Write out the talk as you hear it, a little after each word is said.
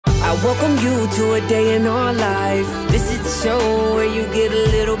I welcome you to a day in our life. This is the show where you get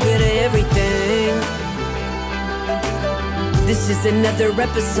a little bit of everything. This is another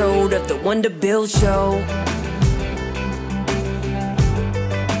episode of the Wonder Bill Show.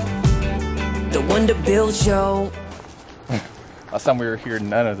 The Wonder Bill Show. Last time we were here,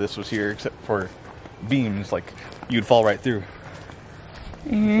 none of this was here except for beams, like you'd fall right through.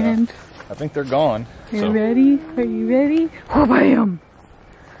 And so, I think they're gone. Are you ready? Are you ready? Oh, bam!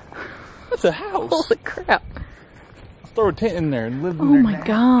 That's a house. Holy crap. Let's throw a tent in there and live in there. there. Oh my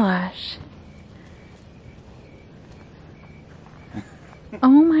gosh. Oh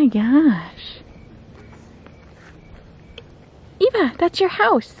my gosh. Eva, that's your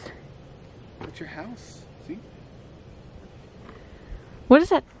house. That's your house? See? What is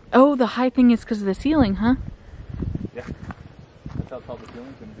that? Oh, the high thing is because of the ceiling, huh? Yeah. That's how tall the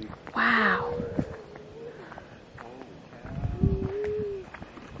ceiling's going to be. Wow.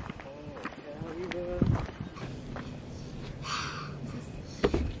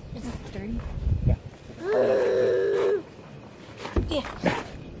 Is this sturdy? Yeah. Yeah.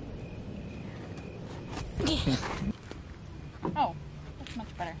 Oh, that's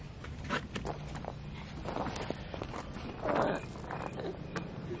much better.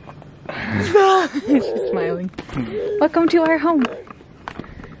 She's smiling. Welcome to our home.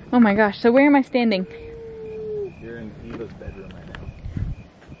 Oh my gosh, so where am I standing? You're in Eva's bedroom right now.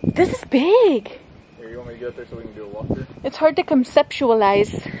 This is big. Here, you want me to get up there so we can do a walkthrough? It's hard to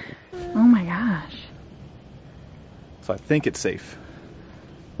conceptualize. Oh my gosh. So I think it's safe.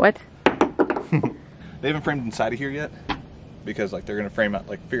 What? They haven't framed inside of here yet because like they're gonna frame out,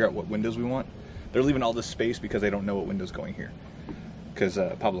 like figure out what windows we want. They're leaving all this space because they don't know what window's going here. Because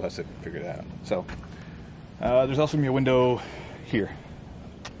Pablo has to figure that out. So there's also gonna be a window here.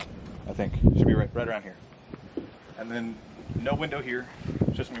 I think it should be right around here. And then no window here.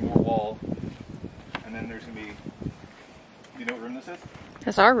 It's just gonna be more wall. And then there's gonna be. You know what room this is?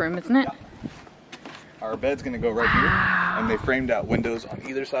 That's our room, isn't it? Yeah. Our bed's gonna go right here, and they framed out windows on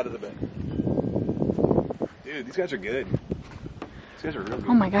either side of the bed. Dude, these guys are good. These guys are real good.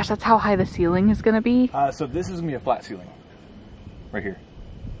 Oh my gosh, that's how high the ceiling is gonna be. So this is gonna be a flat ceiling. Right here.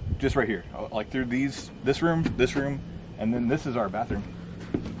 Just right here. Like through this room, and then this is our bathroom.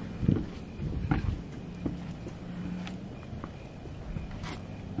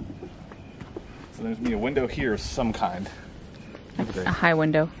 So there's gonna be a window here of some kind. That's a high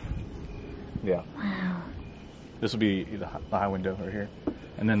window. Yeah. Wow. This will be the high window right here.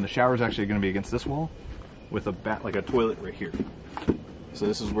 And then the shower is actually gonna be against this wall with a like a toilet right here. So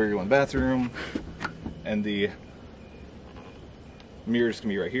this is where you go in the bathroom, and the mirror's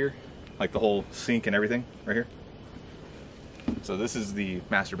gonna be right here, like the whole sink and everything right here. So this is the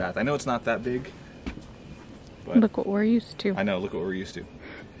master bath. I know it's not that big, but look what we're used to. I know, look what we're used to.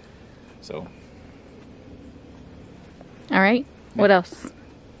 So all right, what else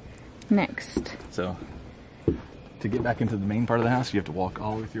next? So to get back into the main part of the house, you have to walk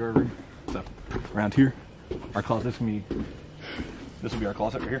all the way through our room. So around here, our closet, this will be our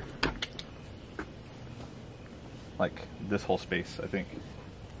closet right here. Like this whole space, I think.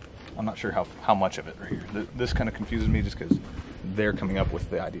 I'm not sure how much of it right here. This kind of confuses me just because they're coming up with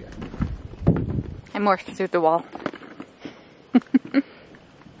the idea. I'm more through the wall.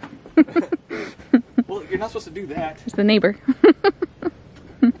 Well, you're not supposed to do that. It's the neighbor.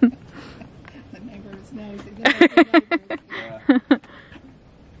 The neighbor is nosy. Yeah.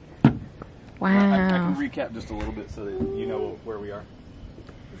 Wow. I can recap just a little bit so that you know where we are.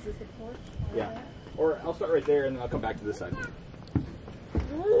 Is this the porch? Yeah. Or I'll start right there and then I'll come back to this side.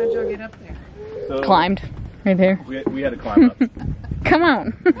 How'd y'all get up there? So climbed right there. We had to climb up. Come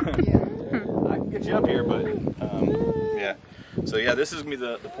on. I can get you up here, but yeah. So yeah, this is gonna be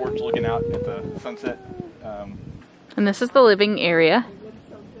the porch looking out at the sunset. And this is the living area. It looks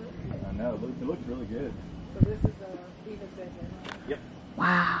so good. I know, it looks really good. So this is Eva's bedroom. Yep.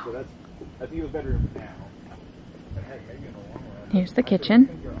 Wow. So that's Eva's bedroom now. But heck, maybe in the long run. Here's the kitchen.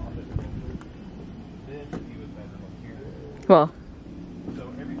 Well,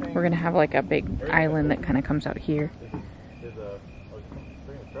 we're gonna have like a big island that kind of comes out here.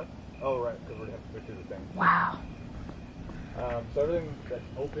 Oh, right, because we're gonna have to picture the thing. Wow. So everything that's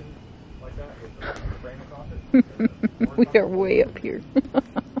open like that with the frame across it. We are way up here.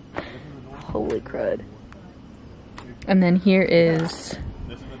 Holy crud. And then here is,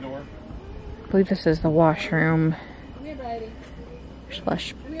 This is the door. I believe this is the washroom Come here, buddy.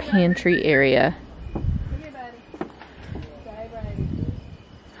 slash pantry area. Come here, buddy. Bye, buddy.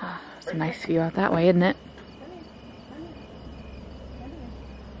 It's a nice view out that way, isn't it?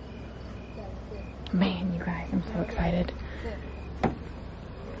 Man, you guys, I'm so excited.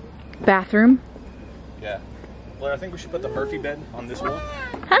 Bathroom. Yeah. Blair, I think we should put the Murphy bed on this wall.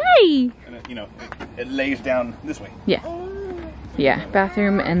 Hi! And it, you know, it lays down this way. Yeah. Yeah,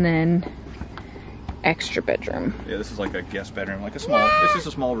 bathroom and then extra bedroom. Yeah, this is like a guest bedroom, like a small, it's just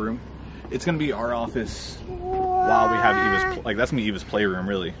a small room. It's gonna be our office while we have Eva's, like that's gonna be Eva's playroom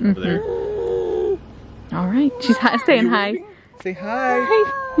really, over there. All right, she's saying hi. Say hi.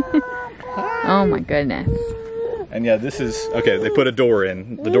 Oh my goodness. And yeah, this is, okay, they put a door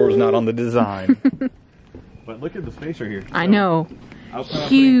in. The door is not on the design. But look at the space right here. I know.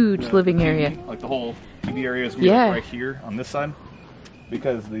 Huge living area. Like the whole TV area is gonna be like right here on this side.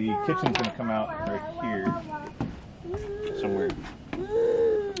 Because the kitchen's gonna come out right here. Somewhere.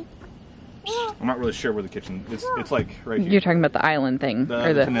 I'm not really sure where the kitchen is. It's like right here. You're talking about the island thing.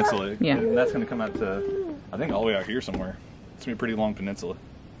 The peninsula. Yeah. And that's gonna come out to, I think all the way out here somewhere. It's gonna be a pretty long peninsula.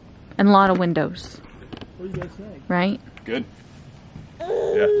 And a lot of windows. What do you guys think? Right? Good.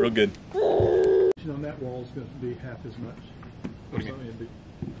 Yeah, real good. On that wall is going to be half as much. What do you mean?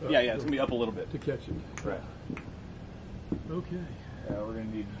 Yeah, it's gonna be up a little bit. To catch it. Right. Okay. Yeah, we're gonna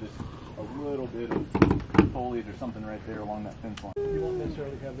need just a little bit of foliage or something right there along that fence line. You won't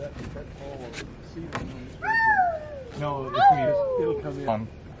necessarily have that tall of a ceiling on this bedroom. No, It'll come in. Fun.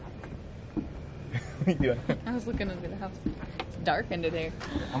 What are you doing? I was looking under the house. It's dark under there.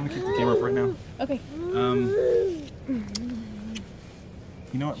 I'm gonna keep the camera up right now. Okay.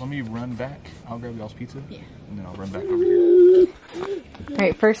 You know what? Let me run back. I'll grab y'all's pizza. Yeah. And then I'll run back over here.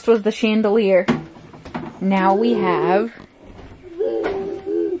 Alright, first was the chandelier. Now we have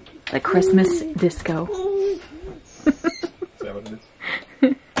the Christmas disco. Is that what it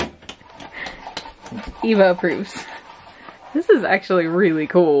is? Eva approves. This is actually really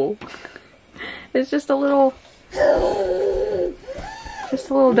cool. It's just a little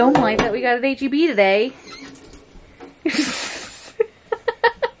dome light that we got at HEB today.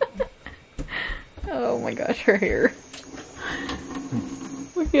 Oh my gosh, her hair.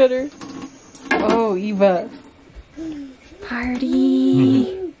 Look at her. Oh, Eva.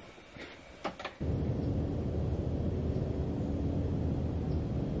 Party.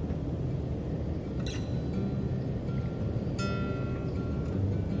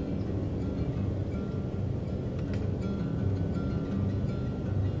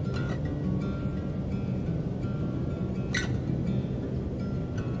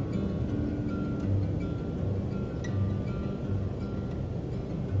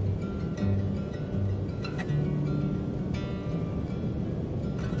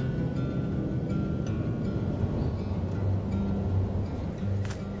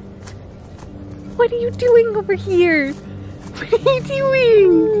 What are you doing over here? What are you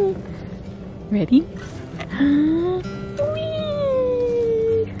doing? Ready? Whee!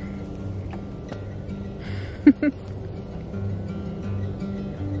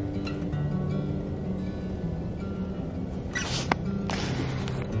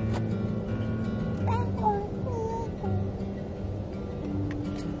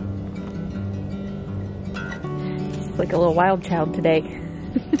 It's like a little wild child today.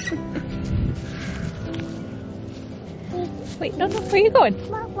 Wait, no, where are you going?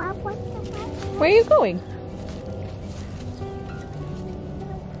 Where are you going?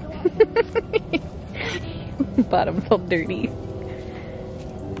 Bottom's all dirty.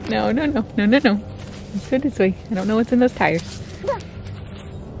 No. Let's go this way. I don't know what's in those tires.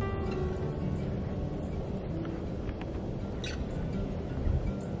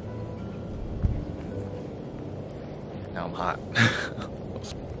 Now I'm hot.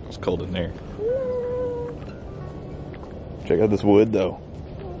 It was cold in there. Check out this wood though.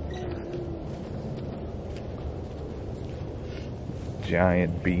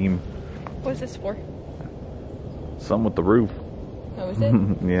 Giant beam. What is this for? Some with the roof. Oh, is it?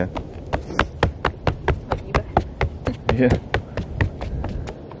 Yeah. Like Eva. Yeah.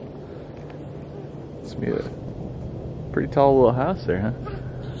 It's be a pretty tall little house there, huh?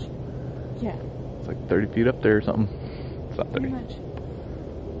 Yeah. It's like 30 feet up there or something. It's not 30. Pretty much.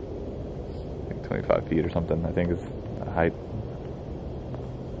 Like 25 feet or something, I think is the height.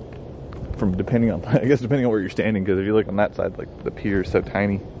 From depending on where you're standing, because if you look on that side, like the pier is so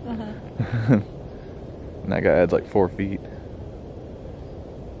tiny. And that guy adds like 4 feet.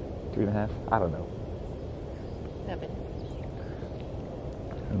 3.5? I don't know. 7.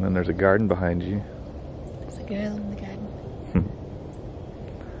 And then there's a garden behind you. There's a girl in the garden.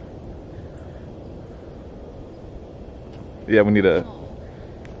 Yeah, we need a...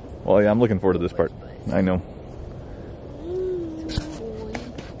 Well, yeah, I'm looking forward to this part. I know.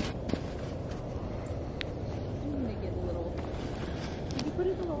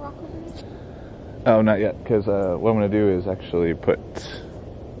 Oh, not yet, because what I'm going to do is actually put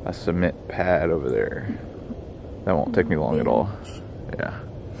a cement pad over there. That won't take me long at all. Yeah.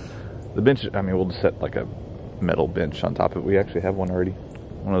 The bench, I mean, we'll just set like a metal bench on top of it. We actually have one already.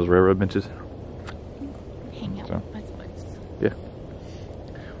 One of those railroad benches. Hang out So, with my spice. yeah.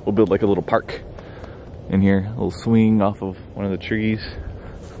 We'll build like a little park in here. A little swing off of one of the trees.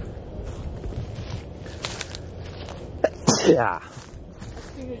 Yeah. As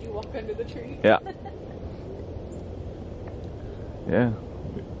soon as you walk under the tree. Yeah. Yeah.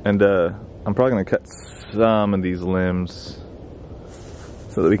 And I'm probably gonna cut some of these limbs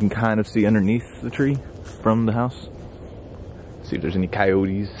so that we can kind of see underneath the tree from the house. See if there's any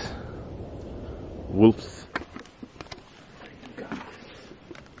coyotes, wolves.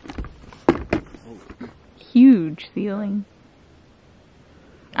 Huge ceiling.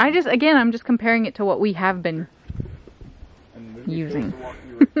 I'm just comparing it to what we have been using.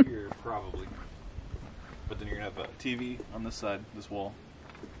 Here, probably. But then you're gonna have a TV on this side, this wall.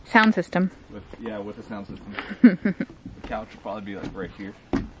 Sound system. With a sound system. The couch will probably be like right here.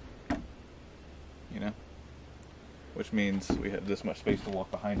 You know? Which means we have this much space to walk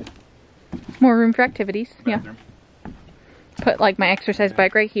behind it. More room for activities. Bathroom. Yeah. Put like my exercise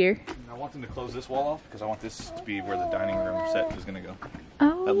bike right here. And I want them to close this wall off because I want this to be where the dining room set is gonna go.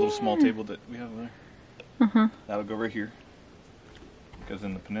 Oh. That little small table that we have over there. Uh-huh. That'll go right here. Because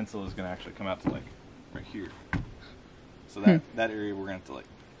then the peninsula is gonna actually come out to like right here. So that area we're gonna have to like,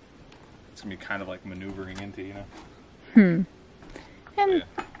 it's gonna be kind of like maneuvering into, you know? And Yeah.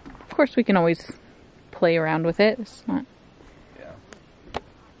 of course we can always play around with it. It's not.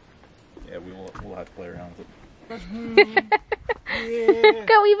 Yeah, we'll have to play around with it.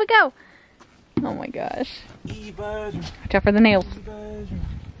 Go, Eva, go! Oh my gosh. Watch out for the nails.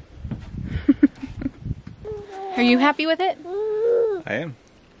 Are you happy with it? I am.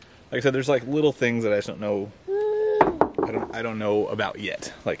 Like I said, there's like little things that I just don't know. I don't know about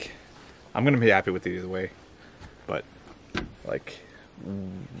yet. Like, I'm gonna be happy with it either way. But like,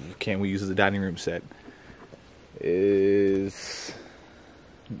 can we use the dining room set? Is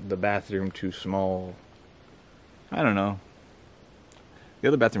the bathroom too small? I don't know. The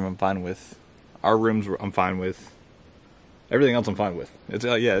other bathroom I'm fine with. Our rooms I'm fine with. Everything else I'm fine with. It's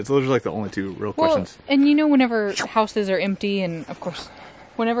it's literally like the only two real questions. And you know, whenever houses are empty, and of course,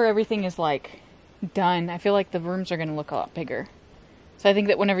 whenever everything is like done, I feel like the rooms are going to look a lot bigger. So I think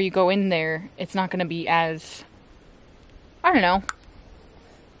that whenever you go in there, it's not going to be as, I don't know.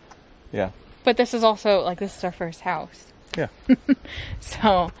 Yeah. But this is also like, this is our first house. Yeah.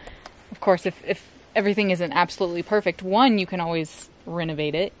 So, of course, if everything isn't absolutely perfect, you can always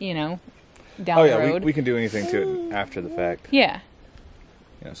renovate it, you know, down the road. We can do anything to it after the fact. Yeah.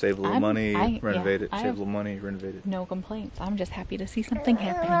 You know, save a little money, renovate it. I Save a have little money, renovate it. no complaints. I'm just happy to see something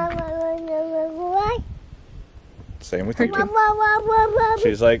happening. Same with you too.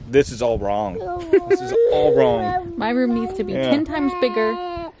 She's like, this is all wrong. This is all wrong. My room needs to be 10 times bigger.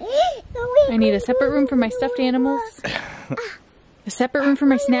 I need a separate room for my stuffed animals. A separate room for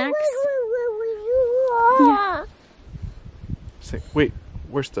my snacks. Yeah. Say, wait,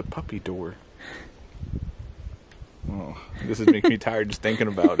 where's the puppy door? Oh, this is making me tired just thinking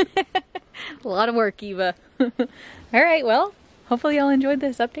about it. A lot of work, Eva. All right, well, hopefully y'all enjoyed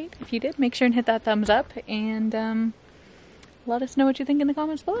this update. If you did, make sure and hit that thumbs up, and let us know what you think in the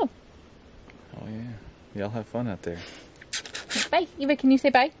comments below. Oh yeah, y'all have fun out there. Bye. Eva, can you say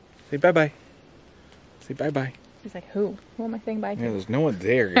bye? Say bye-bye. Say bye-bye. She's like, who? Who am I saying bye to? Yeah, there's no one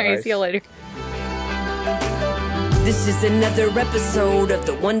there, guys. All right, see you later. This is another episode of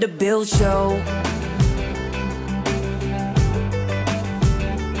the Wonder Bill Show.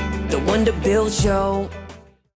 The Wonder Bill Show.